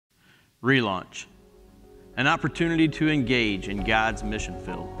Relaunch, an opportunity to engage in God's mission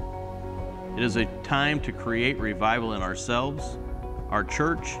field. It is a time to create revival in ourselves, our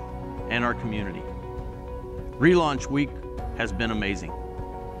church, and our community. Relaunch Week has been amazing.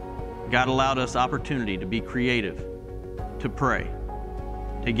 God allowed us opportunity to be creative, to pray,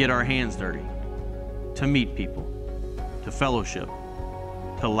 to get our hands dirty, to meet people, to fellowship,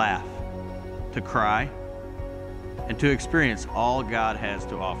 to laugh, to cry, and to experience all God has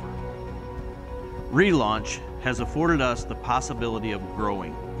to offer. Relaunch has afforded us the possibility of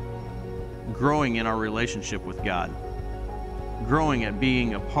growing in our relationship with God, growing at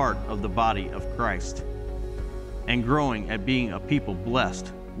being a part of the body of Christ, and growing at being a people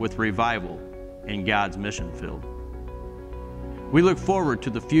blessed with revival in God's mission field. We look forward to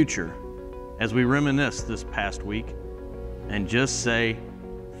the future as we reminisce this past week and just say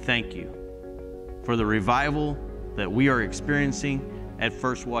thank you for the revival that we are experiencing at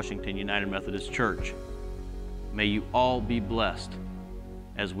First Washington United Methodist Church. May you all be blessed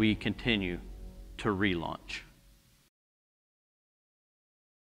as we continue to relaunch.